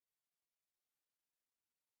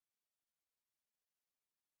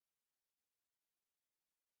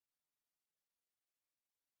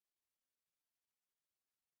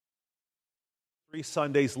3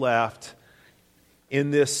 Sundays left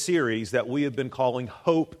in this series that we have been calling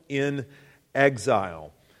Hope in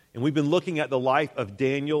Exile. And we've been looking at the life of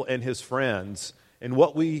Daniel and his friends. And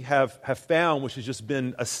what we have found, which has just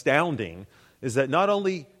been astounding, is that not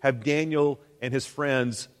only have Daniel and his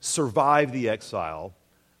friends survived the exile,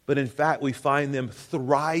 but in fact we find them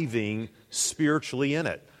thriving spiritually in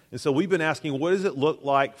it. And so we've been asking, what does it look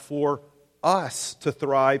like for us to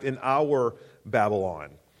thrive in our Babylon?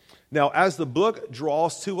 Now, as the book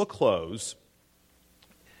draws to a close,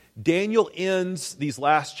 Daniel ends these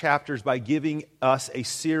last chapters by giving us a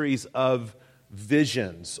series of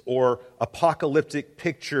visions or apocalyptic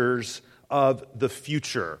pictures of the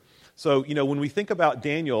future. So, when we think about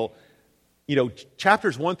Daniel,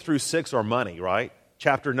 chapters 1 through 6 are money, right?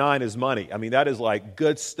 Chapter 9 is money. I mean, that is like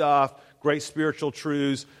good stuff, great spiritual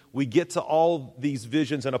truths. We get to all these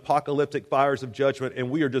visions and apocalyptic fires of judgment, and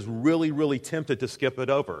we are just really, really tempted to skip it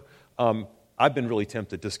over. I've been really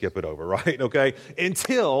tempted to skip it over, right? Okay?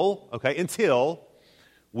 Until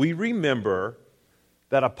we remember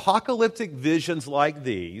that apocalyptic visions like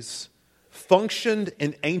these functioned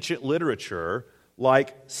in ancient literature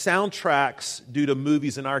like soundtracks do to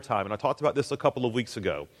movies in our time. And I talked about this a couple of weeks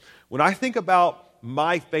ago. When I think about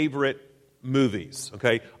my favorite movies,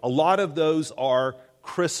 okay, a lot of those are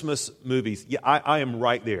Christmas movies. Yeah, I am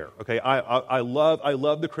right there. Okay, I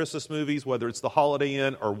love the Christmas movies, whether it's The Holiday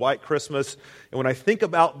Inn or White Christmas. And when I think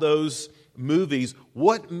about those movies,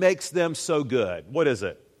 what makes them so good? What is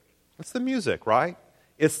it? It's the music, right?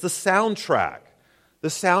 It's the soundtrack. The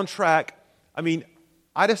soundtrack. I mean,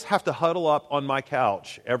 I just have to huddle up on my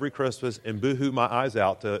couch every Christmas and boo-hoo my eyes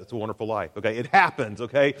out to It's a Wonderful Life. Okay, it happens.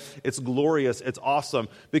 Okay, it's glorious. It's awesome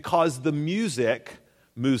because the music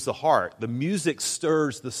moves the heart. The music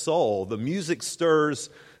stirs the soul. The music stirs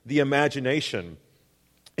the imagination.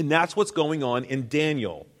 And that's what's going on in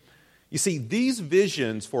Daniel. You see, these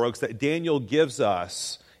visions, folks, that Daniel gives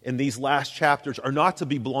us in these last chapters are not to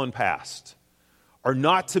be blown past, are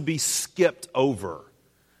not to be skipped over.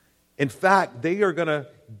 In fact, they are going to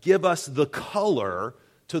give us the color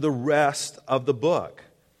to the rest of the book.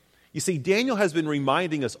 You see, Daniel has been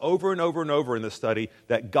reminding us over and over and over in this study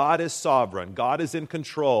that God is sovereign, God is in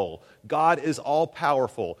control, God is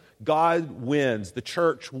all-powerful, God wins, the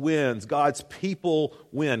church wins, God's people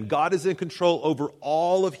win. God is in control over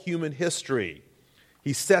all of human history.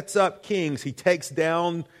 He sets up kings, he takes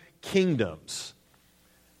down kingdoms.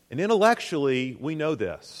 And intellectually, we know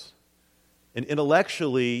this. And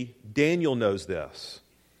intellectually, Daniel knows this.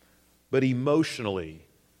 But emotionally,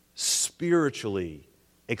 spiritually,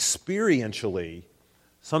 experientially,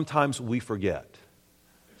 sometimes we forget.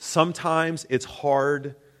 Sometimes it's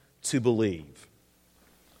hard to believe.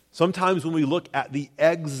 Sometimes when we look at the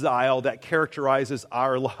exile that characterizes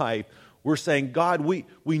our life, we're saying, God, we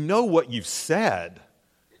know what you've said,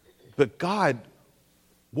 but God,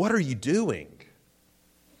 what are you doing?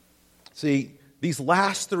 See, these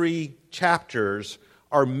last 3 chapters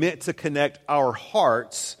are meant to connect our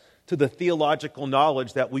hearts to the theological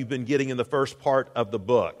knowledge that we've been getting in the first part of the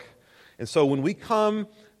book. And so when we come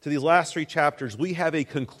to these last 3 chapters, we have a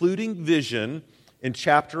concluding vision in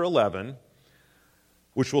chapter 11,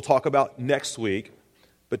 which we'll talk about next week.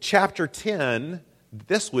 But chapter 10,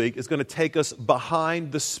 this week, is going to take us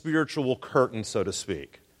behind the spiritual curtain, so to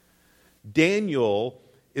speak. Daniel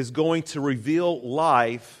is going to reveal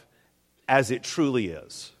life as it truly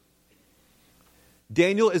is.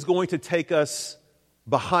 Daniel is going to take us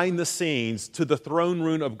behind the scenes to the throne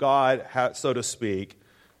room of God, so to speak,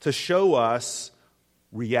 to show us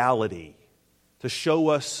reality, to show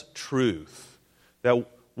us truth. That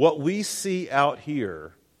what we see out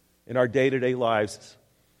here in our day-to-day lives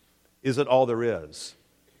isn't all there is.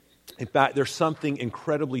 In fact, there's something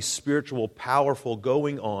incredibly spiritual, powerful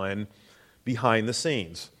going on behind the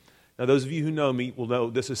scenes. Now, those of you who know me will know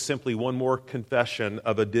this is simply one more confession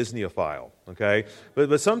of a Disneyophile, okay?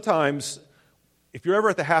 But sometimes, if you're ever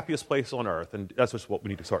at the happiest place on earth, and that's just what we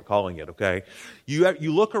need to start calling it, okay?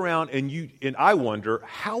 You look around and I wonder,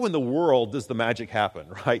 how in the world does the magic happen,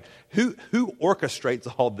 right? Who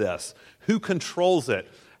orchestrates all this? Who controls it?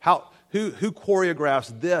 Who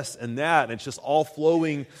choreographs this and that? And it's just all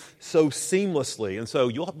flowing so seamlessly. And so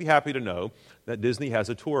you'll be happy to know that Disney has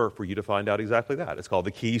a tour for you to find out exactly that. It's called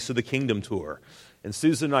the Keys to the Kingdom Tour. And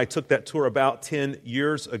Susan and I took that tour about 10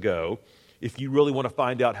 years ago, if you really want to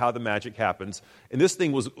find out how the magic happens. And this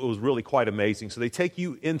thing was really quite amazing. So they take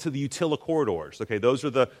you into the Utila corridors. Okay, those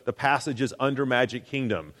are the passages under Magic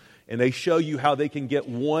Kingdom. And they show you how they can get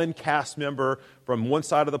one cast member from one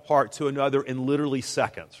side of the park to another in literally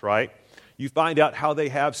seconds, right? You find out how they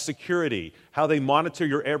have security, how they monitor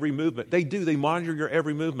your every movement. They do. They monitor your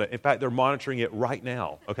every movement. In fact, they're monitoring it right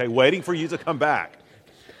now, okay, waiting for you to come back.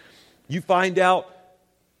 You find out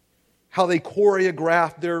how they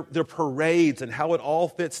choreograph their parades and how it all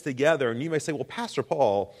fits together. And you may say, well, Pastor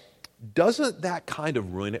Paul, doesn't that kind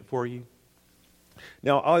of ruin it for you?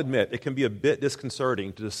 Now, I'll admit, it can be a bit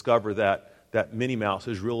disconcerting to discover that Minnie Mouse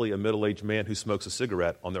is really a middle-aged man who smokes a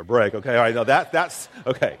cigarette on their break. Okay, all right, now that's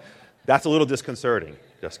okay. That's a little disconcerting.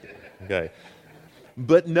 Just kidding. Okay.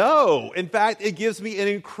 But no, in fact, it gives me an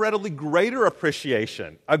incredibly greater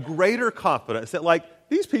appreciation, a greater confidence that, like,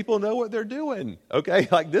 these people know what they're doing. Okay,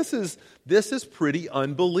 like this is pretty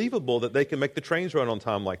unbelievable that they can make the trains run on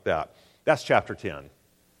time like that. That's chapter 10.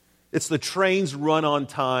 It's the trains run on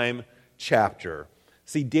time chapter.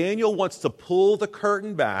 See, Daniel wants to pull the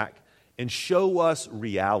curtain back and show us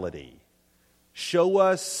reality. Show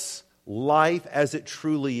us life as it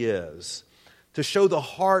truly is. To show the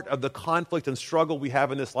heart of the conflict and struggle we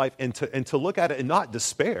have in this life and to look at it and not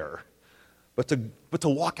despair, but to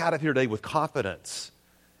walk out of here today with confidence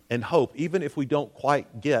and hope, even if we don't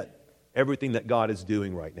quite get everything that God is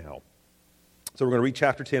doing right now. So we're going to read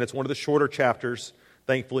chapter 10. It's one of the shorter chapters,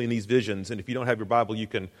 thankfully, in these visions. And if you don't have your Bible, you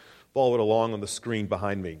can follow it along on the screen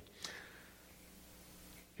behind me.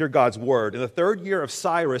 Hear God's word. In the 3rd year of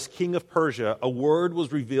Cyrus, king of Persia, a word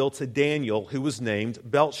was revealed to Daniel, who was named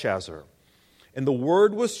Belshazzar. And the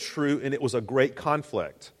word was true, and it was a great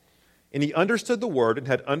conflict. And he understood the word and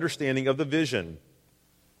had understanding of the vision.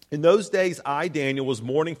 In those days, I, Daniel, was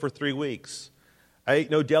mourning for 3 weeks. I ate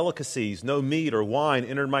no delicacies, no meat or wine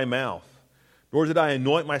entered my mouth, nor did I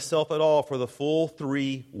anoint myself at all for the full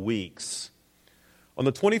 3 weeks. On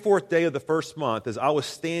the 24th day of the 1st month, as I was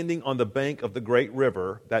standing on the bank of the great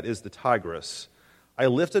river, that is the Tigris, I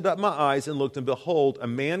lifted up my eyes and looked, and behold, a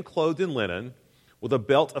man clothed in linen, with a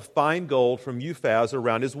belt of fine gold from Uphaz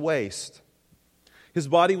around his waist. His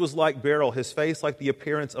body was like beryl, his face like the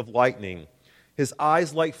appearance of lightning, his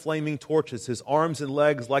eyes like flaming torches, his arms and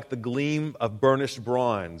legs like the gleam of burnished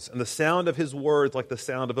bronze, and the sound of his words like the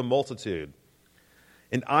sound of a multitude.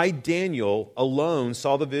 And I, Daniel, alone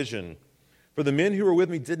saw the vision. For the men who were with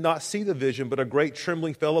me did not see the vision, but a great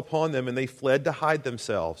trembling fell upon them, and they fled to hide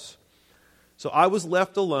themselves. So I was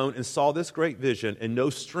left alone and saw this great vision, and no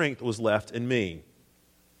strength was left in me.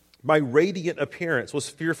 My radiant appearance was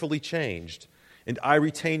fearfully changed, and I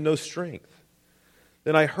retained no strength.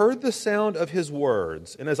 Then I heard the sound of his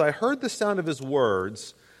words, and as I heard the sound of his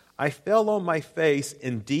words, I fell on my face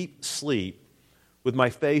in deep sleep, with my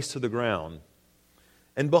face to the ground.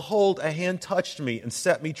 And behold, a hand touched me and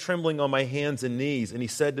set me trembling on my hands and knees. And he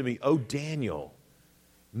said to me, O Daniel,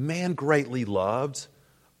 man greatly loved,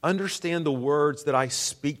 understand the words that I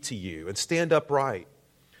speak to you and stand upright.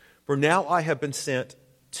 For now I have been sent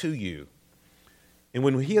to you. And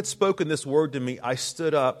when he had spoken this word to me, I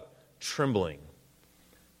stood up trembling.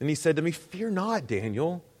 And he said to me, Fear not,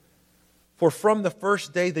 Daniel, for from the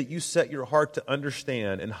first day that you set your heart to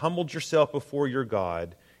understand and humbled yourself before your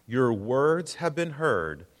God, your words have been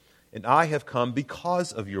heard, and I have come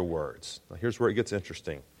because of your words. Now here's where it gets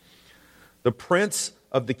interesting. The prince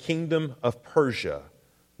of the kingdom of Persia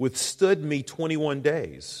withstood me 21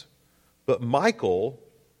 days. But Michael,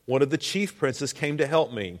 one of the chief princes, came to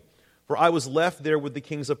help me. For I was left there with the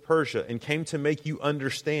kings of Persia and came to make you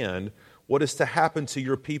understand what is to happen to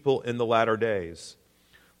your people in the latter days.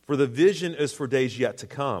 For the vision is for days yet to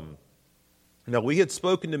come. Now, we had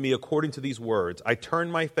spoken to me according to these words. I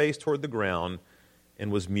turned my face toward the ground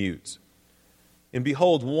and was mute. And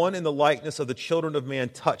behold, one in the likeness of the children of man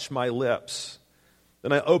touched my lips.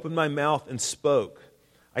 Then I opened my mouth and spoke.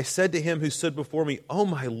 I said to him who stood before me, O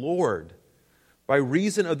my Lord, by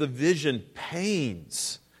reason of the vision,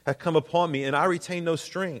 pains have come upon me, and I retain no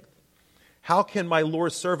strength. How can my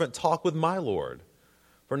Lord's servant talk with my Lord?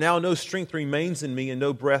 For now no strength remains in me, and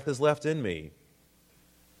no breath is left in me.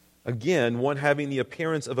 Again, one having the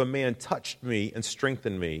appearance of a man touched me and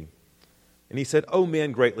strengthened me. And he said, O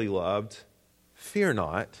man greatly loved, fear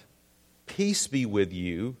not, peace be with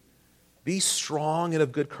you, be strong and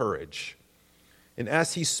of good courage. And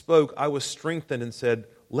as he spoke, I was strengthened and said,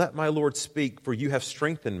 Let my Lord speak, for you have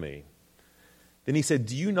strengthened me. Then he said,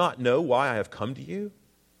 Do you not know why I have come to you?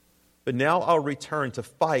 But now I'll return to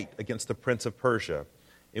fight against the prince of Persia.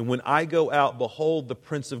 And when I go out, behold, the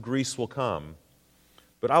prince of Greece will come.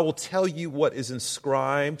 But I will tell you what is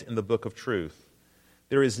inscribed in the book of truth.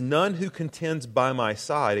 There is none who contends by my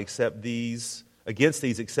side except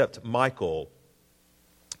except Michael,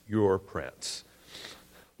 your prince.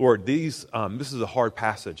 Lord, this is a hard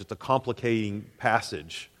passage. It's a complicating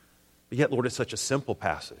passage. But yet, Lord, it's such a simple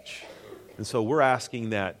passage. And so we're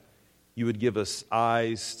asking that You would give us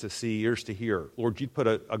eyes to see, ears to hear. Lord, you'd put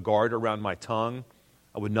a guard around my tongue.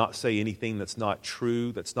 I would not say anything that's not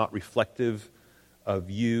true, that's not reflective of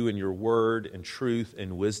you and your word and truth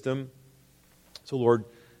and wisdom. So, Lord,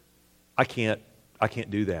 I can't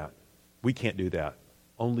do that. We can't do that.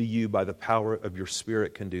 Only you, by the power of your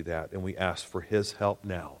Spirit, can do that. And we ask for his help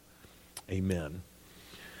now. Amen.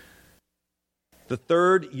 The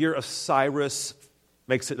third year of Cyrus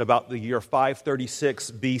makes it about the year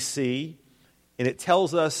 536 BC. And it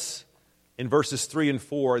tells us in verses 3 and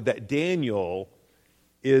 4 that Daniel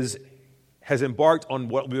has embarked on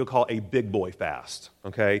what we would call a big boy fast.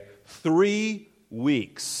 Okay? 3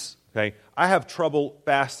 weeks. Okay? I have trouble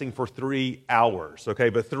fasting for 3 hours. Okay?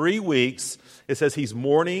 But 3 weeks, it says he's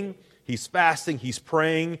mourning, he's fasting, he's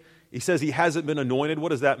praying. He says he hasn't been anointed. What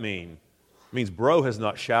does that mean? It means bro has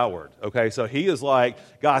not showered. Okay? So he is like,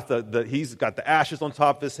 he's got the ashes on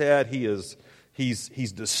top of his head. He's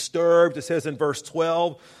disturbed. It says in verse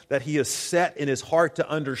 12 that he is set in his heart to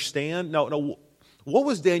understand. No. What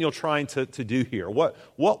was Daniel trying to do here? What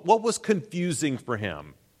was confusing for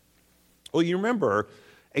him? Well, you remember,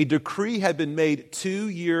 a decree had been made 2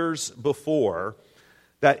 years before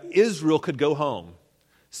that Israel could go home.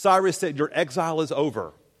 Cyrus said, your exile is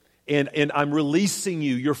over, and I'm releasing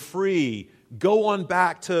you. You're free. Go on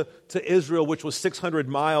back to Israel, which was 600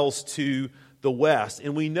 miles to the west.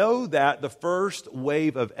 And we know that the first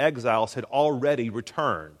wave of exiles had already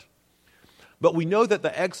returned. But we know that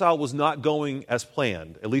the exile was not going as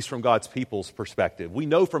planned, at least from God's people's perspective. We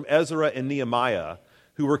know from Ezra and Nehemiah,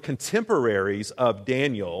 who were contemporaries of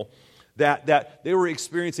Daniel, that they were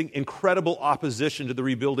experiencing incredible opposition to the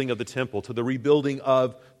rebuilding of the temple, to the rebuilding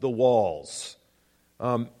of the walls.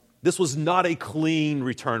 This was not a clean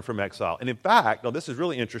return from exile. And in fact, now this is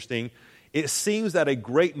really interesting, it seems that a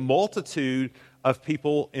great multitude of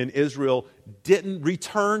people in Israel didn't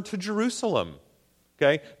return to Jerusalem.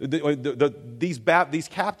 Okay, these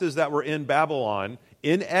captives that were in Babylon,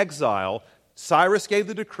 in exile, Cyrus gave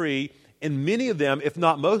the decree, and many of them, if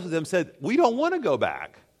not most of them, said, we don't want to go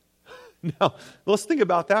back. Now, let's think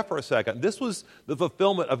about that for a second. This was the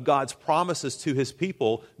fulfillment of God's promises to his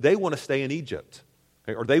people. They want to stay in Egypt,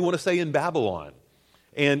 okay, or they want to stay in Babylon.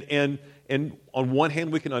 And on one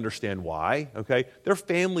hand, we can understand why. Okay, their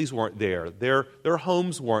families weren't there, their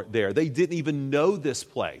homes weren't there. They didn't even know this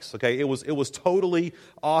place. Okay, it was totally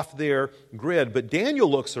off their grid. But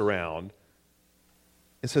Daniel looks around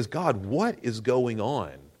and says, "God, what is going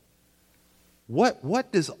on?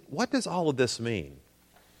 What does all of this mean?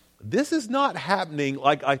 This is not happening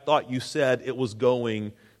like I thought you said it was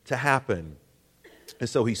going to happen." And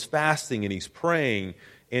so he's fasting and he's praying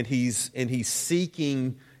and he's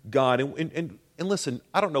seeking God. And listen,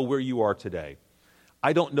 I don't know where you are today.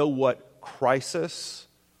 I don't know what crisis,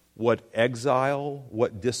 what exile,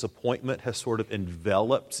 what disappointment has sort of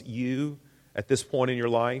enveloped you at this point in your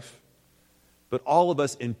life. But all of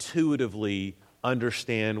us intuitively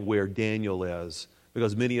understand where Daniel is,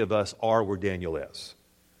 because many of us are where Daniel is.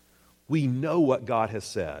 We know what God has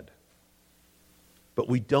said, but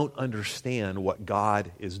we don't understand what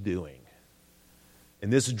God is doing.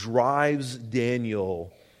 And this drives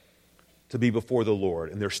Daniel to be before the Lord.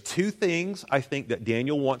 And there's 2 things I think that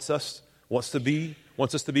Daniel wants us to be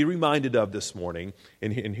reminded of this morning.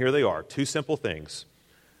 And here they are, 2 simple things.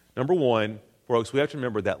 Number 1, folks, we have to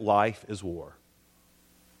remember that life is war.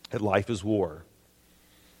 That life is war.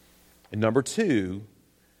 And number 2,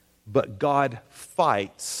 but God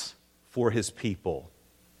fights for his people.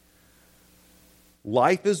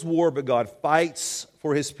 Life is war, but God fights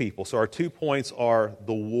for his people. So our 2 points are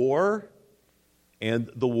the war and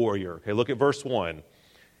the warrior. Okay, look at verse 1.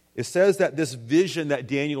 It says that this vision that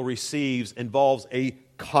Daniel receives involves a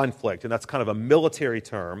conflict, and that's kind of a military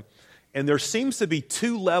term. And there seems to be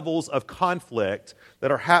 2 levels of conflict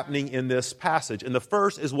that are happening in this passage. And the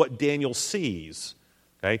first is what Daniel sees.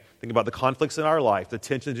 Okay, think about the conflicts in our life, the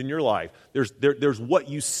tensions in your life. There's what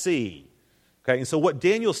you see. Okay, and so what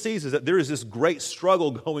Daniel sees is that there is this great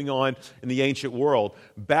struggle going on in the ancient world.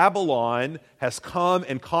 Babylon has come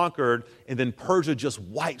and conquered, and then Persia just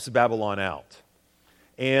wipes Babylon out.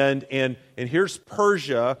 And here's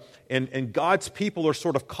Persia, and God's people are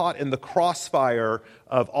sort of caught in the crossfire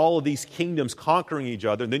of all of these kingdoms conquering each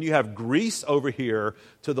other. And then you have Greece over here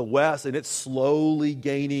to the west, and it's slowly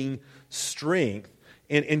gaining strength.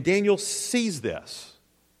 And Daniel sees this.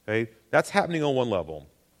 Okay? That's happening on one level.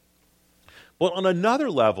 But on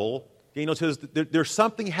another level, Daniel says there's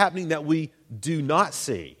something happening that we do not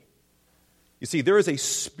see. You see, there is a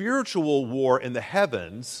spiritual war in the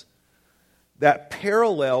heavens that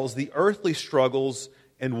parallels the earthly struggles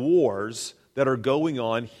and wars that are going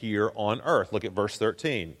on here on earth. Look at verse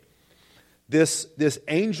 13. this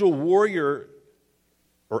angel warrior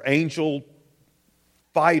or angel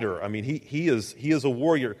fighter, I mean, he is a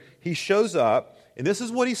warrior. He shows up, and this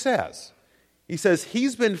is what he says. He says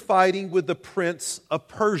he's been fighting with the prince of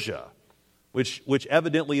Persia, which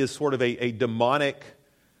evidently is sort of a demonic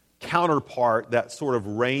counterpart that sort of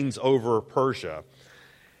reigns over Persia.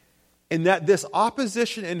 And that this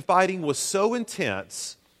opposition and fighting was so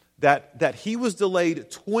intense that he was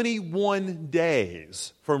delayed 21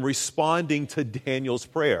 days from responding to Daniel's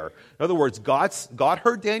prayer. In other words, God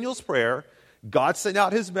heard Daniel's prayer, God sent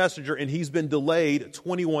out his messenger, and he's been delayed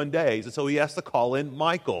 21 days. And so he has to call in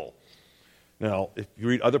Michael. Now, if you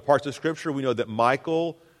read other parts of Scripture, we know that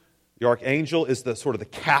Michael, the archangel, is the sort of the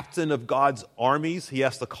captain of God's armies. He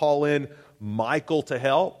has to call in Michael to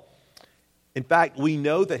help. In fact, we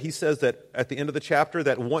know that he says that at the end of the chapter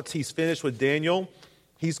that once he's finished with Daniel,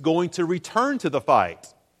 he's going to return to the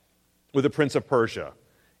fight with the prince of Persia.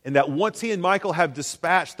 And that once he and Michael have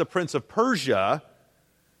dispatched the prince of Persia,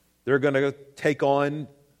 they're going to take on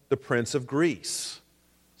the prince of Greece.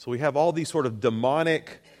 So we have all these sort of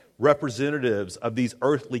demonic representatives of these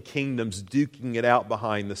earthly kingdoms duking it out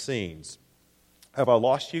behind the scenes. Have I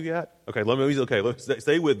lost you yet? Okay,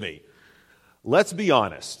 stay with me. Let's be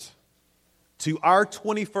honest. To our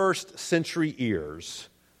 21st century ears,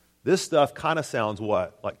 this stuff kind of sounds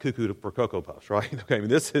what? Like cuckoo for Cocoa Puffs, right? Okay, I mean,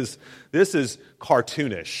 this is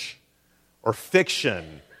cartoonish or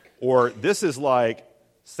fiction, or this is like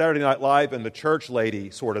Saturday Night Live and the church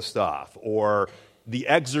lady sort of stuff, or The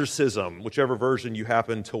Exorcism, whichever version you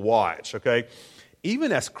happen to watch, okay?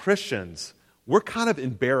 Even as Christians, we're kind of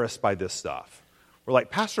embarrassed by this stuff. We're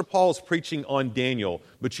like, Pastor Paul's preaching on Daniel,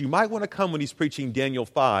 but you might want to come when he's preaching Daniel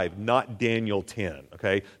 5, not Daniel 10,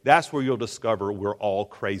 okay? That's where you'll discover we're all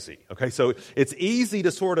crazy, okay? So it's easy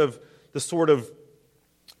to sort of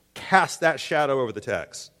cast that shadow over the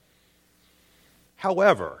text.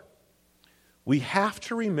 However, we have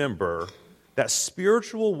to remember that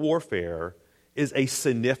spiritual warfare is a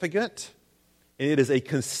significant and it is a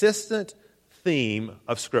consistent theme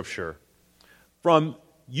of Scripture.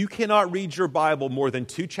 You cannot read your Bible more than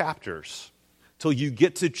 2 chapters till you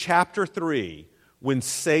get to chapter 3 when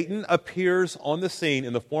Satan appears on the scene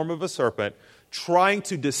in the form of a serpent trying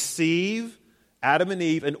to deceive Adam and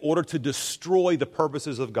Eve in order to destroy the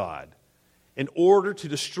purposes of God, in order to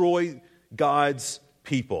destroy God's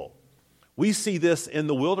people. We see this in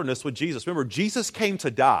the wilderness with Jesus. Remember, Jesus came to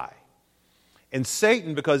die. And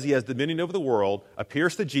Satan, because he has dominion over the world,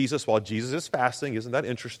 appears to Jesus while Jesus is fasting. Isn't that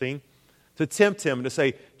interesting? To tempt him and to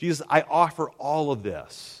say, Jesus, I offer all of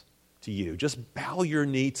this to you. Just bow your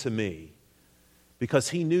knee to me. Because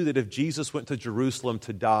he knew that if Jesus went to Jerusalem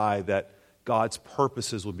to die, that God's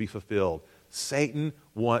purposes would be fulfilled. Satan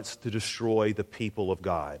wants to destroy the people of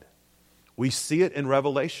God. We see it in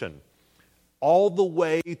Revelation. All the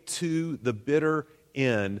way to the bitter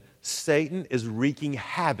end, Satan is wreaking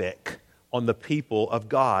havoc on the people of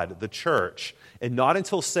God, the church. And not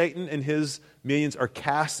until Satan and his minions are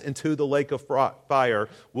cast into the lake of fire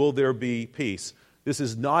will there be peace. This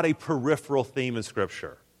is not a peripheral theme in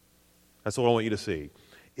Scripture. That's what I want you to see.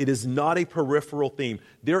 It is not a peripheral theme.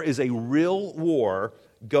 There is a real war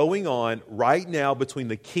going on right now between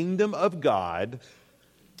the kingdom of God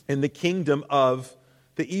and the kingdom of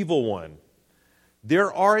the evil one.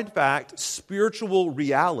 There are, in fact, spiritual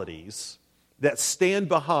realities that stand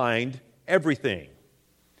behind everything.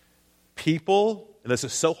 People, and this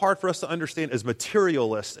is so hard for us to understand as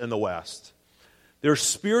materialists in the West, there are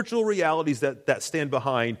spiritual realities that stand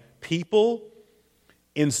behind people,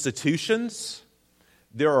 institutions.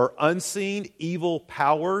 There are unseen evil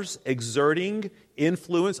powers exerting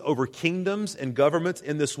influence over kingdoms and governments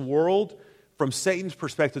in this world from Satan's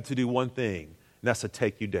perspective to do one thing, and that's to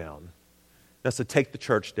take you down. That's to take the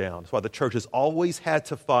church down. That's why the church has always had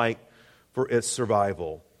to fight for its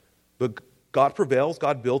survival. But God prevails.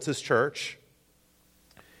 God builds his church.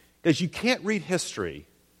 Because you can't read history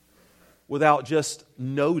without just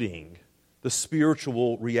noting the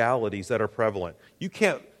spiritual realities that are prevalent. You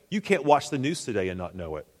can't watch the news today and not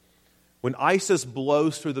know it. When ISIS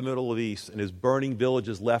blows through the Middle East and is burning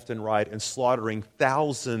villages left and right and slaughtering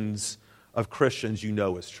thousands of Christians, you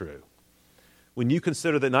know it's true. When you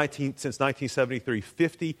consider that since 1973,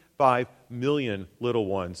 55 million little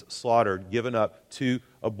ones slaughtered, given up to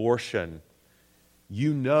abortion,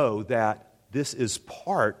 you know that this is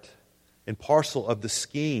part and parcel of the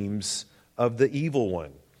schemes of the evil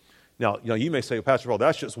one. Now, you may say, Pastor Paul,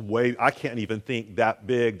 that's just I can't even think that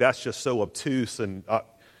big. That's just so obtuse. And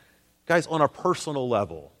guys, on a personal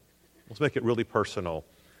level, let's make it really personal.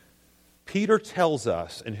 Peter tells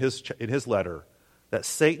us in his letter that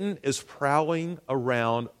Satan is prowling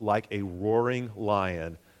around like a roaring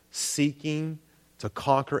lion, seeking to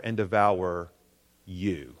conquer and devour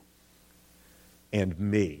you and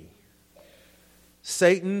me.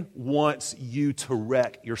 Satan wants you to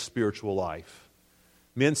wreck your spiritual life.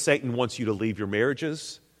 Men, Satan wants you to leave your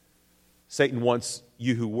marriages. Satan wants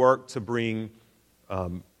you who work to bring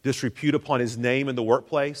disrepute upon his name in the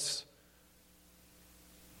workplace.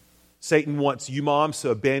 Satan wants you moms to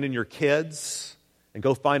abandon your kids and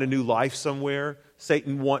go find a new life somewhere.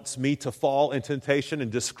 Satan wants me to fall in temptation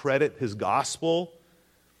and discredit his gospel.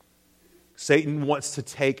 Satan wants to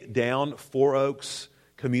take down Four Oaks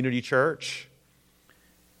Community Church.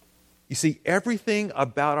 You see, everything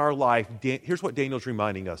about our life, here's what Daniel's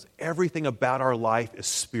reminding us. Everything about our life is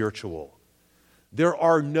spiritual. There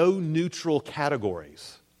are no neutral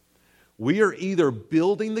categories. We are either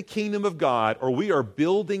building the kingdom of God or we are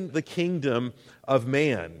building the kingdom of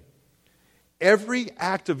man. Every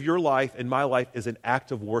act of your life and my life is an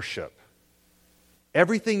act of worship.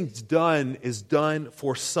 Everything's done is done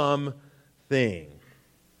for something.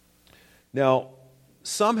 Now,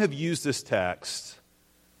 some have used this text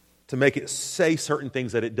to make it say certain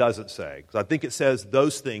things that it doesn't say. Because I think it says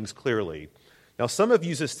those things clearly. Now, some have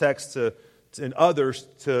used this text and others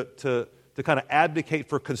to kind of advocate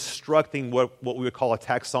for constructing what we would call a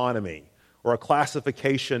taxonomy or a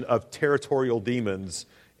classification of territorial demons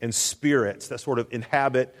and spirits that sort of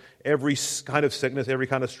inhabit every kind of sickness, every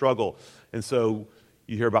kind of struggle. And so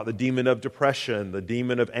you hear about the demon of depression, the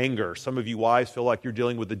demon of anger. Some of you wives feel like you're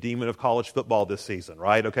dealing with the demon of college football this season,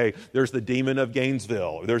 right? Okay, there's the demon of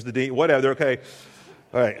Gainesville. There's the demon, whatever, okay.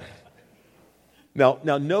 All right. Now,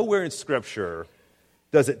 nowhere in Scripture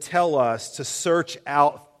does it tell us to search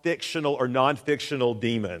out fictional or non-fictional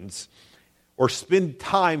demons or spend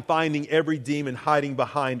time finding every demon hiding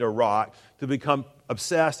behind a rock to become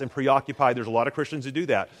obsessed and preoccupied. There's a lot of Christians who do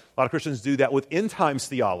that. A lot of Christians do that with end times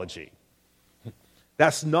theology.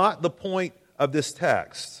 That's not the point of this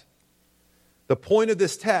text. The point of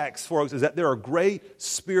this text, folks, is that there are great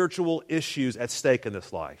spiritual issues at stake in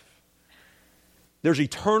this life. There's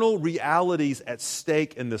eternal realities at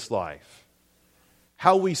stake in this life.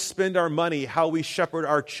 How we spend our money, how we shepherd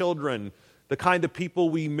our children, the kind of people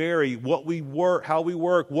we marry, what we work, how we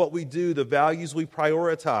work, what we do, the values we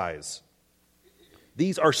prioritize.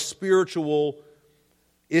 These are spiritual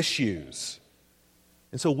issues.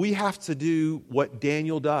 And so we have to do what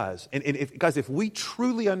Daniel does. And if we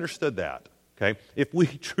truly understood that, okay, if we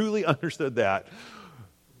truly understood that,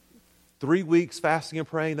 3 weeks fasting and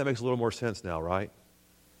praying, that makes a little more sense now, right?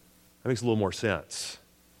 That makes a little more sense.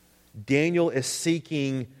 Daniel is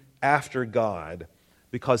seeking after God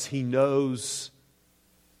because he knows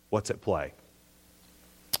what's at play.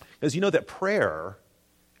 As you know that prayer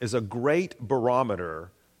is a great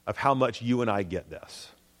barometer of how much you and I get this.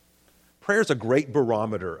 Prayer is a great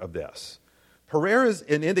barometer of this. Prayer is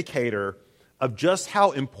an indicator of just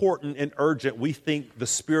how important and urgent we think the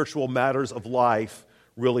spiritual matters of life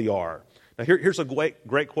really are. Now, here's a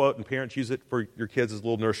great quote, and parents use it for your kids as a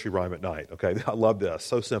little nursery rhyme at night. Okay, I love this.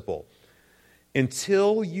 So simple.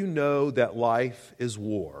 Until you know that life is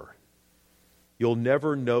war, you'll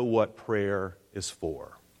never know what prayer is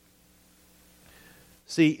for.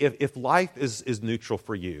 See, if life is neutral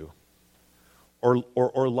for you,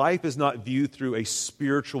 or life is not viewed through a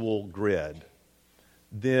spiritual grid,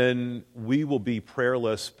 then we will be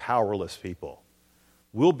prayerless, powerless people.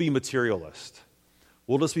 We'll be materialist.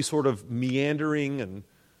 We'll just be sort of meandering and,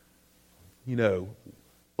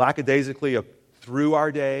 lackadaisically through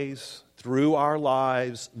our days, through our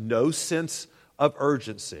lives, no sense of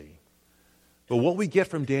urgency. But what we get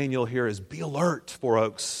from Daniel here is be alert, Four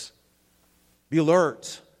Oaks. Be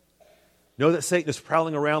alert. Know that Satan is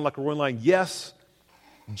prowling around like a roaring lion. Yes,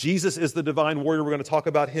 Jesus is the divine warrior. We're going to talk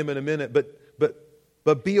about him in a minute,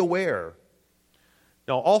 but be aware.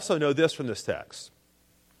 Now, also know this from this text.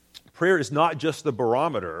 Prayer is not just the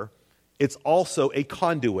barometer, it's also a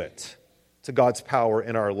conduit to God's power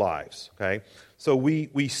in our lives, okay? So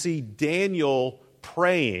we see Daniel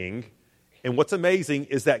praying, and what's amazing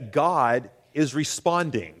is that God is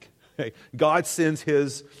responding. Okay? God sends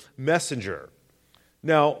his messenger.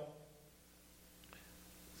 Now,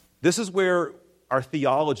 this is where our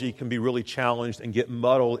theology can be really challenged and get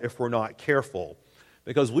muddled if we're not careful.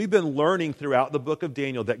 Because we've been learning throughout the book of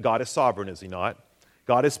Daniel that God is sovereign, is he not?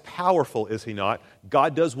 God is powerful, is he not?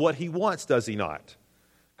 God does what he wants, does he not?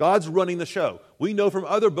 God's running the show. We know from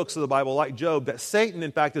other books of the Bible, like Job, that Satan,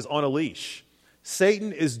 in fact, is on a leash.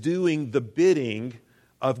 Satan is doing the bidding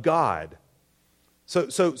of God.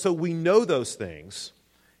 So we know those things.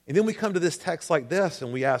 And then we come to this text like this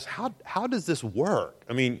and we ask, how does this work?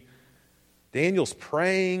 I mean, Daniel's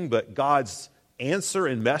praying, but God's answer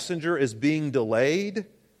and messenger is being delayed.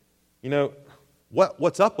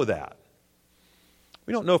 What's up with that?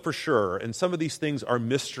 We don't know for sure, and some of these things are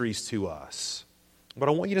mysteries to us. But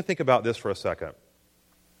I want you to think about this for a second.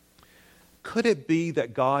 Could it be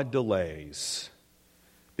that God delays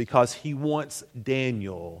because he wants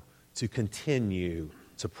Daniel to continue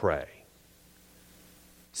to pray?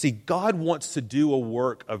 See, God wants to do a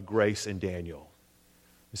work of grace in Daniel.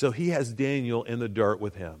 So he has Daniel in the dirt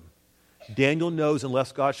with him. Daniel knows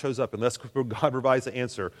unless God shows up, unless God provides the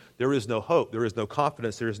answer, there is no hope, there is no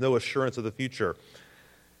confidence, there is no assurance of the future.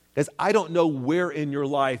 Guys, I don't know where in your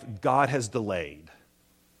life God has delayed.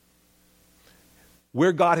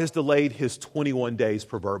 Where God has delayed his 21 days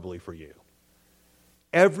proverbially for you.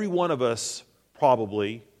 Every one of us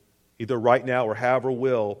probably, either right now or have or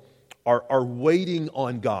will, are waiting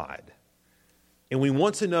on God. And we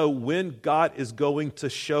want to know when God is going to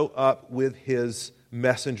show up with his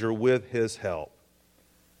messenger, with his help.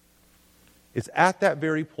 It's at that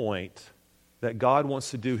very point that God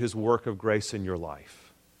wants to do his work of grace in your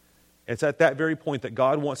life. It's at that very point that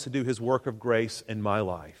God wants to do his work of grace in my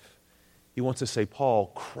life. He wants to say, Paul,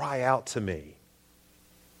 cry out to me.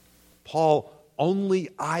 Paul, only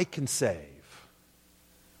I can save.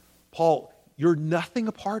 Paul, you're nothing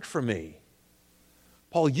apart from me.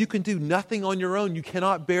 Paul, you can do nothing on your own. You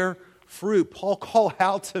cannot bear fruit. Paul, call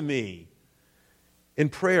out to me in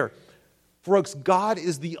prayer. Folks, God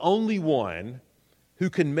is the only one who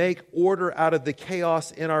can make order out of the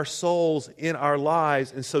chaos in our souls, in our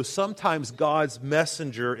lives. And so sometimes God's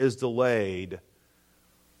messenger is delayed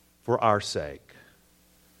for our sake,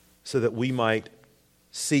 so that we might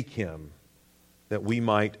seek him, that we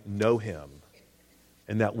might know him,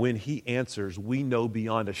 and that when he answers, we know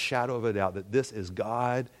beyond a shadow of a doubt that this is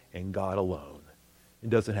God and God alone.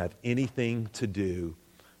 It doesn't have anything to do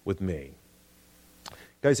with me.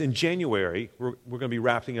 Guys, in January, we're going to be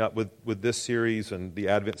wrapping up with this series and the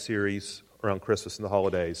Advent series around Christmas and the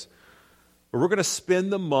holidays. But we're going to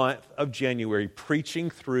spend the month of January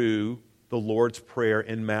preaching through the Lord's Prayer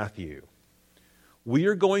in Matthew. We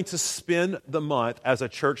are going to spend the month as a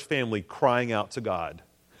church family crying out to God.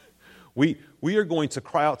 We are going to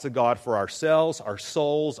cry out to God for ourselves, our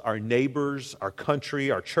souls, our neighbors, our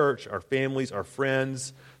country, our church, our families, our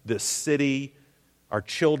friends, this city, our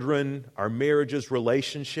children, our marriages,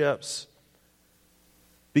 relationships,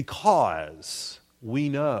 because we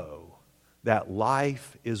know that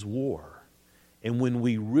life is war. And when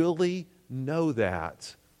we really know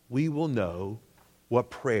that, we will know what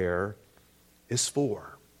prayer is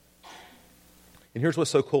for. And here's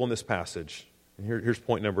what's so cool in this passage. And here's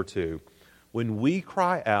point number 2. When we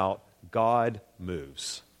cry out, God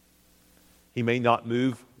moves. He may not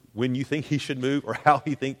move when you think he should move or how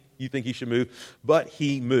you think he should move, but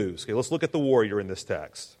he moves. Okay, let's look at the warrior in this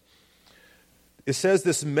text. It says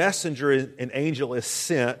this messenger, an angel, is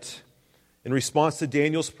sent in response to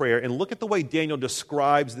Daniel's prayer. And look at the way Daniel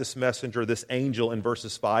describes this messenger, this angel, in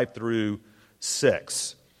verses 5 through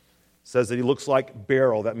 6. It says that he looks like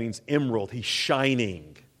beryl. That means emerald. He's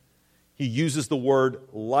shining. He uses the word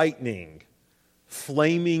lightning,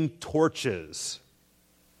 flaming torches,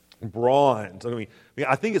 bronze.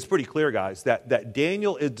 I think it's pretty clear, guys, that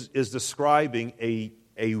Daniel is describing a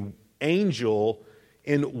angel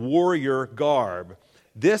in warrior garb.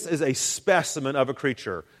 This is a specimen of a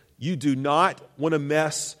creature. You do not want to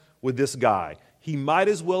mess with this guy. He might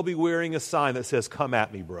as well be wearing a sign that says, "Come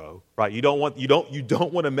at me, bro." Right? You don't want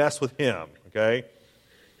to mess with him, okay?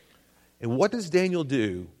 And what does Daniel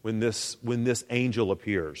do when this angel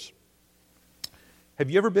appears?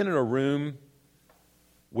 Have you ever been in a room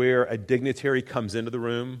where a dignitary comes into the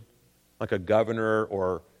room, like a governor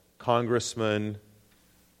or congressman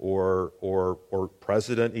or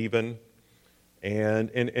president even?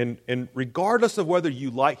 And regardless of whether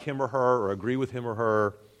you like him or her or agree with him or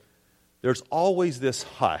her, there's always this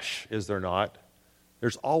hush, is there not?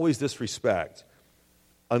 There's always this respect,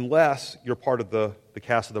 unless you're part of the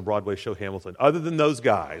cast of the Broadway show Hamilton. Other than those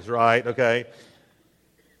guys, right? Okay?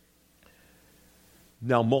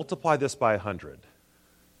 Now multiply this by 100.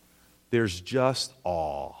 There's just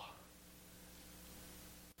awe.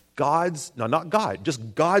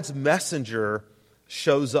 Just God's messenger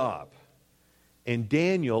shows up. And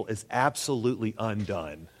Daniel is absolutely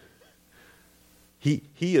undone. He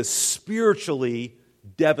is spiritually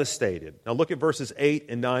devastated. Now look at verses 8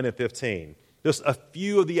 and 9 and 15. Just a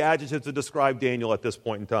few of the adjectives to describe Daniel at this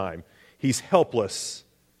point in time. He's helpless.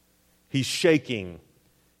 He's shaking.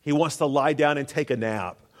 He wants to lie down and take a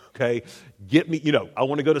nap. Okay? Get me, I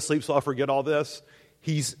want to go to sleep so I'll forget all this.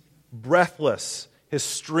 He's breathless. His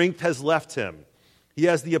strength has left him. He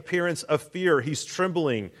has the appearance of fear. He's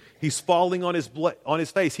trembling. He's falling on his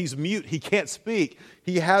face. He's mute. He can't speak.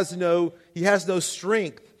 He has no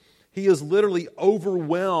strength. He is literally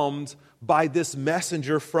overwhelmed by this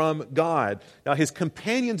messenger from God. Now, his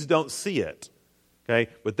companions don't see it,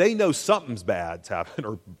 okay? But they know something's bad's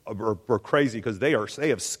happened or crazy because they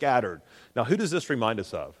have scattered. Now, who does this remind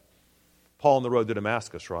us of? Paul on the road to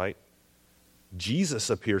Damascus, right? Jesus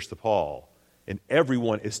appears to Paul, and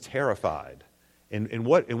everyone is terrified. And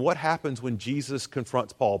what happens when Jesus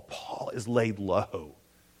confronts Paul? Paul is laid low.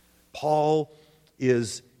 Paul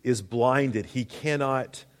is blinded. He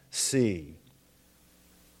cannot see.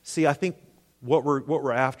 See, I think what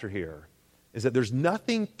we're after here is that there's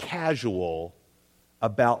nothing casual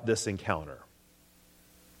about this encounter.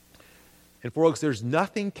 And folks, there's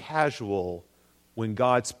nothing casual when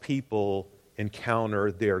God's people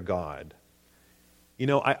encounter their God. You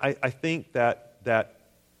know, I think that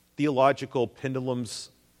theological pendulums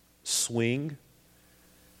swing,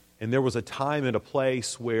 and there was a time and a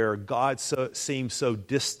place where God seemed so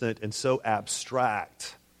distant and so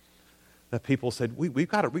abstract that people said, we've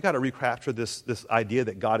got to recapture this idea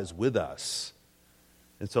that God is with us.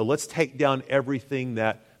 And so let's take down everything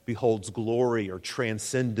that beholds glory or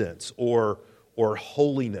transcendence or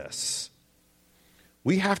holiness.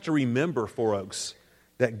 We have to remember, folks,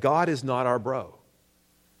 that God is not our bro.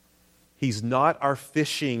 He's not our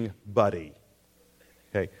fishing buddy.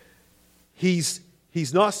 Okay? He's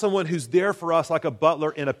not someone who's there for us like a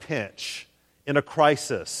butler in a pinch, in a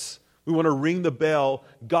crisis. We want to ring the bell,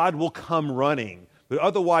 God will come running. But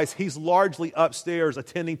otherwise, he's largely upstairs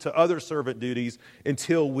attending to other servant duties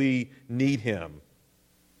until we need him.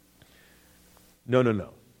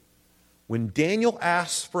 No. When Daniel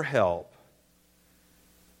asks for help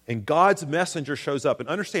and God's messenger shows up, and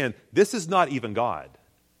understand, this is not even God.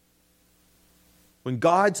 When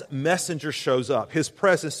God's messenger shows up, his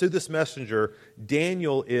presence through this messenger,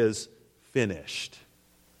 Daniel is finished.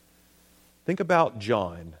 Think about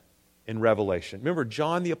John in Revelation. Remember,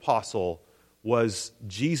 John the Apostle was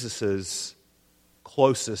Jesus'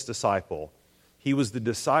 closest disciple. He was the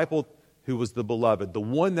disciple who was the beloved, the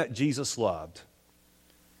one that Jesus loved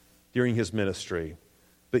during his ministry.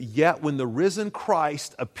 But yet, when the risen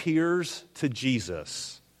Christ appears to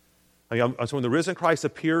Jesus, so when the risen Christ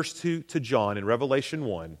appears to John in Revelation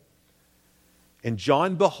 1, and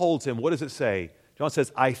John beholds him, what does it say? John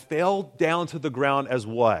says, I fell down to the ground as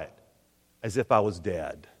what? As if I was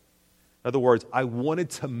dead. In other words, I wanted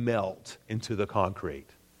to melt into the concrete.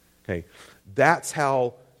 Okay, that's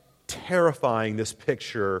how terrifying this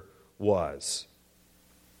picture was.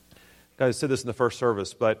 Guys, I said this in the first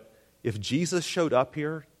service, but if Jesus showed up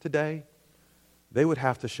here today, they would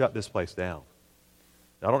have to shut this place down.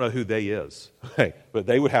 I don't know who they is, okay, but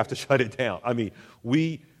they would have to shut it down. I mean,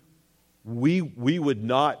 we would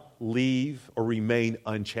not leave or remain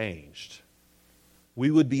unchanged.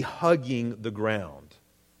 We would be hugging the ground.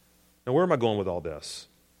 Now, where am I going with all this?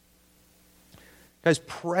 Guys,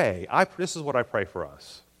 pray. This is what I pray for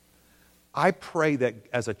us. I pray that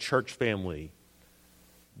as a church family,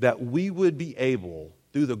 that we would be able,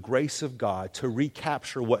 through the grace of God, to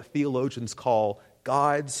recapture what theologians call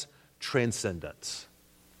God's transcendence.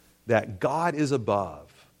 That God is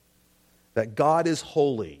above, that God is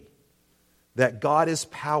holy, that God is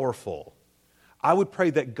powerful. I would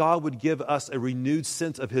pray that God would give us a renewed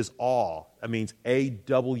sense of his awe. That means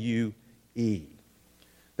A-W-E.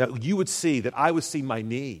 That you would see, that I would see my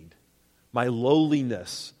need, my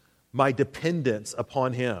lowliness, my dependence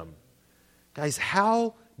upon him. Guys,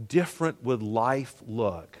 how different would life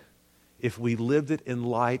look if we lived it in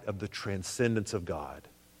light of the transcendence of God?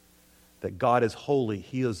 That God is holy,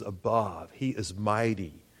 he is above, he is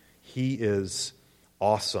mighty, he is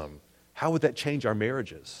awesome. How would that change our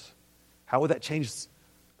marriages? How would that change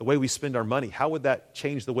the way we spend our money? How would that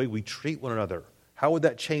change the way we treat one another? How would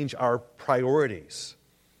that change our priorities?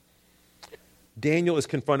 Daniel is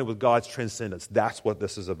confronted with God's transcendence. That's what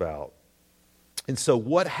this is about. And so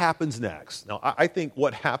what happens next? Now, I think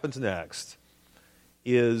what happens next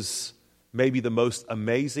is maybe the most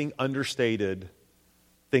amazing, understated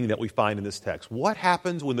thing that we find in this text. What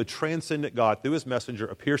happens when the transcendent God, through his messenger,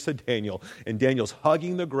 appears to Daniel, and Daniel's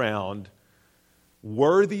hugging the ground,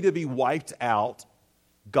 worthy to be wiped out?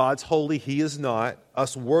 God's holy, he is not.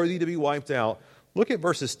 Us worthy to be wiped out. Look at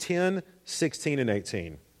verses 10, 16, and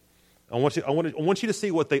 18. I want you to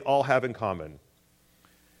see what they all have in common.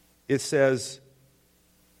 It says,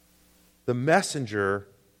 the messenger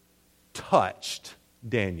touched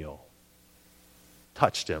Daniel.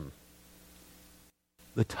 Touched him.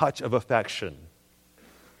 The touch of affection.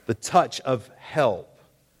 The touch of help.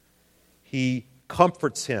 He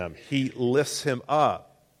comforts him. He lifts him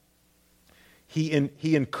up. He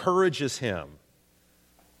encourages him.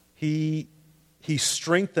 He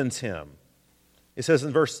strengthens him. It says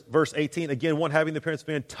in verse 18, again, one having the appearance of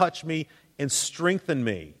man, touch me and strengthen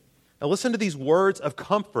me. Now listen to these words of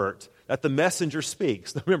comfort that the messenger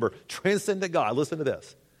speaks. Now remember, transcendent God. Listen to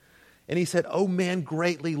this. And he said, "O man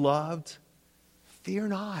greatly loved, fear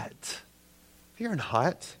not." Fear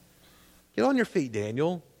not. Get on your feet,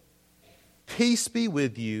 Daniel. Peace be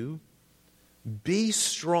with you. Be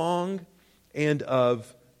strong and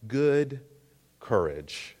of good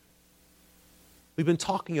courage. We've been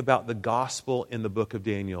talking about the gospel in the book of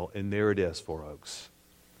Daniel, and there it is, Four Oaks.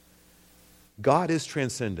 God is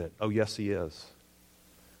transcendent. Oh, yes, he is.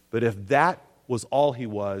 But if that was all he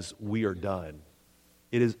was, we are done.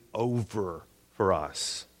 It is over for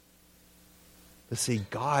us. But see,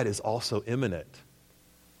 God is also immanent.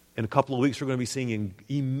 In a couple of weeks, we're going to be singing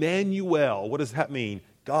Emmanuel. What does that mean?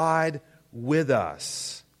 God with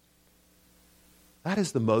us. That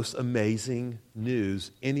is the most amazing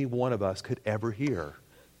news any one of us could ever hear.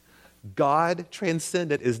 God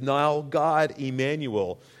transcendent is now God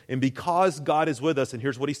Emmanuel. And because God is with us, and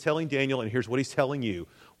here's what he's telling Daniel, and here's what he's telling you.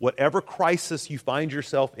 Whatever crisis you find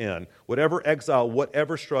yourself in, whatever exile,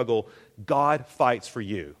 whatever struggle, God fights for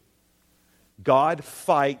you. God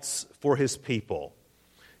fights for his people.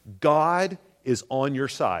 God is on your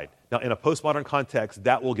side. Now, in a postmodern context,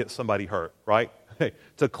 that will get somebody hurt, right?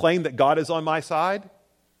 To claim that God is on my side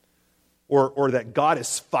or that God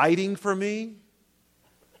is fighting for me.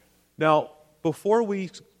 Now, before we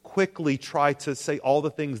quickly try to say all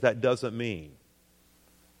the things that doesn't mean,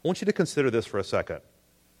 I want you to consider this for a second.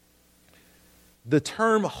 The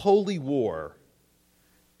term holy war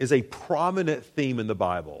is a prominent theme in the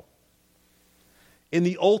Bible. In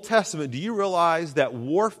the Old Testament, do you realize that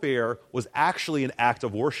warfare was actually an act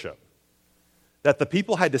of worship? That the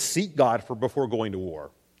people had to seek God before going to war.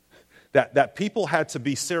 That people had to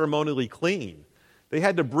be ceremonially clean. They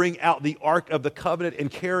had to bring out the Ark of the Covenant and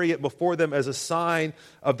carry it before them as a sign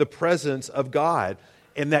of the presence of God.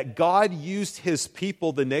 And that God used his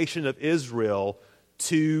people, the nation of Israel,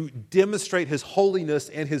 to demonstrate his holiness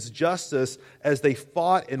and his justice as they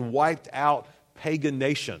fought and wiped out pagan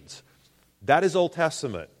nations. That is Old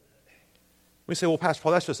Testament. We say, well, Pastor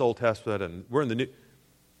Paul, that's just Old Testament, and we're in the New.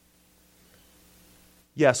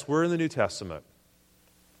 Yes, we're in the New Testament.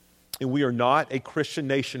 And we are not a Christian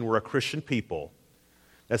nation. We're a Christian people.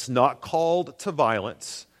 That's not called to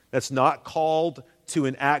violence. That's not called to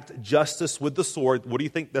enact justice with the sword. What do you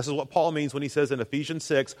think? This is what Paul means when he says in Ephesians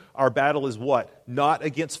 6, our battle is what? Not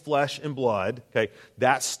against flesh and blood. Okay,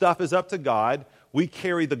 that stuff is up to God. We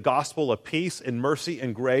carry the gospel of peace and mercy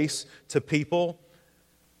and grace to people.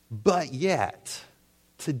 But yet,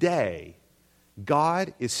 today,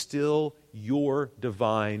 God is still your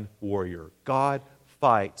divine warrior. God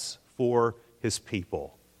fights for his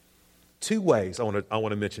people. Two ways I want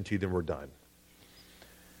to mention to you, then we're done.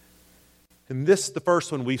 And this is the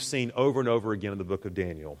first one we've seen over and over again in the book of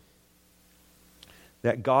Daniel.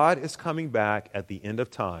 That God is coming back at the end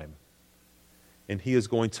of time, and he is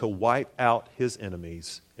going to wipe out his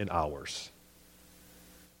enemies and ours.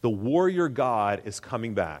 The warrior God is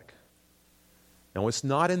coming back. Now, it's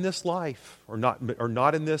not in this life, or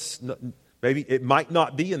not in this, maybe it might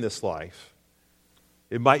not be in this life.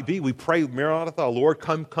 It might be, we pray, Maranatha, Lord,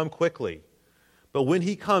 come quickly. But when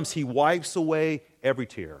he comes, he wipes away every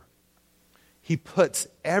tear. He puts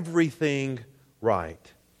everything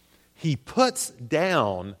right. He puts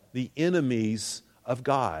down the enemies of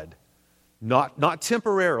God. Not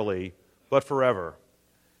temporarily, but forever.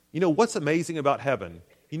 You know, what's amazing about heaven?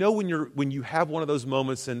 You know when you have one of those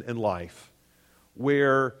moments in life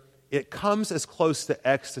where it comes as close to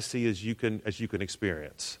ecstasy as you can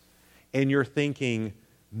experience. And you're thinking,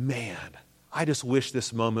 man, I just wish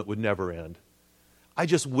this moment would never end. I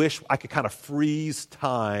just wish I could kind of freeze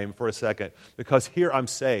time for a second because here I'm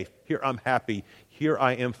safe, here I'm happy, here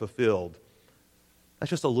I am fulfilled. That's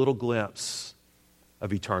just a little glimpse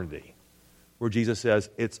of eternity where Jesus says,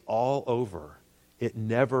 it's all over. It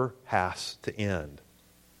never has to end.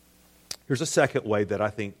 Here's a second way that I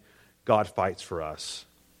think God fights for us.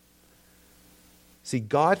 See,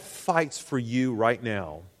 God fights for you right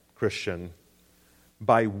now, Christian,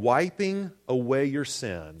 by wiping away your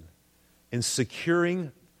sin and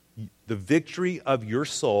securing the victory of your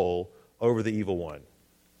soul over the evil one.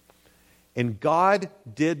 And God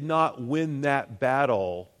did not win that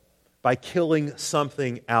battle by killing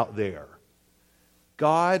something out there.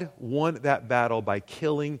 God won that battle by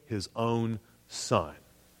killing his own son.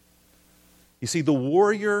 You see, the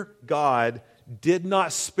warrior God did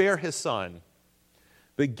not spare his son,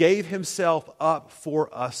 but gave himself up for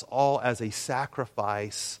us all as a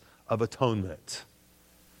sacrifice of atonement.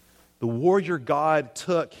 The warrior God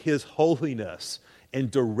took his holiness and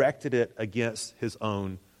directed it against his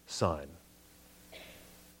own Son.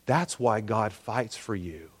 That's why God fights for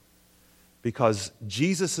you. Because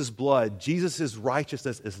Jesus' blood, Jesus'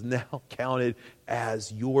 righteousness is now counted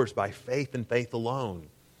as yours by faith and faith alone.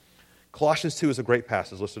 Colossians 2 is a great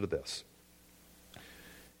passage. Listen to this.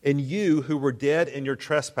 And you who were dead in your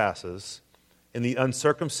trespasses, in the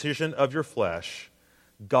uncircumcision of your flesh,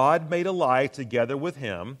 God made alive together with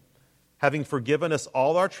him, having forgiven us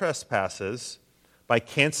all our trespasses by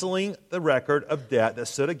canceling the record of debt that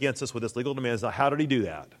stood against us with its legal demands. Now, how did he do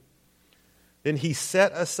that? Then he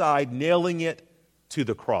set aside, nailing it to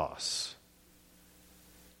the cross.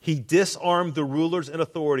 He disarmed the rulers and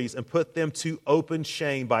authorities and put them to open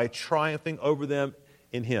shame by triumphing over them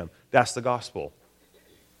in him. That's the gospel.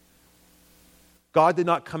 God did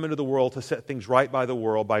not come into the world to set things right by the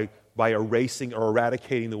world by erasing or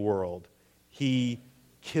eradicating the world. He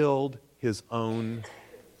killed his own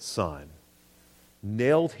Son,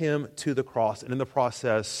 nailed him to the cross, and in the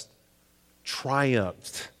process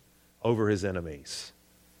triumphed over his enemies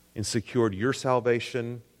and secured your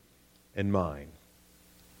salvation and mine.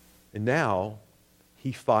 And now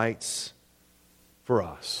he fights for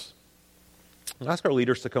us. I'll ask our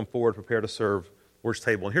leaders to come forward, prepare to serve Lord's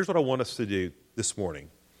table. And here's what I want us to do this morning.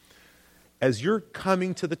 As you're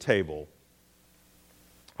coming to the table,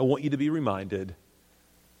 I want you to be reminded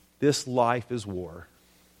this life is war.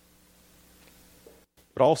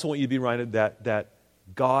 But I also want you to be reminded that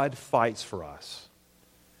God fights for us.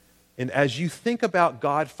 And as you think about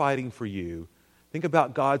God fighting for you, think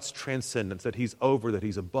about God's transcendence, that he's over, that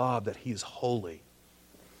he's above, that he is holy.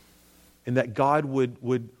 And that God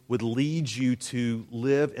would lead you to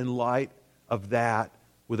live in light of that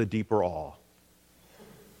with a deeper awe.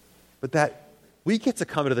 But that we get to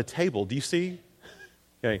come to the table. Do you see?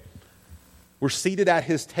 Okay. We're seated at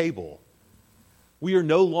his table. We are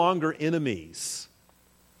no longer enemies.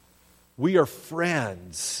 We are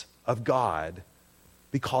friends of God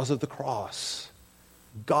because of the cross.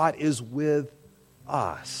 God is with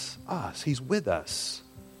us. He's with us.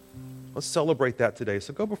 Let's celebrate that today.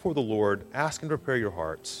 So go before the Lord, ask him to prepare your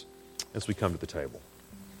hearts as we come to the table.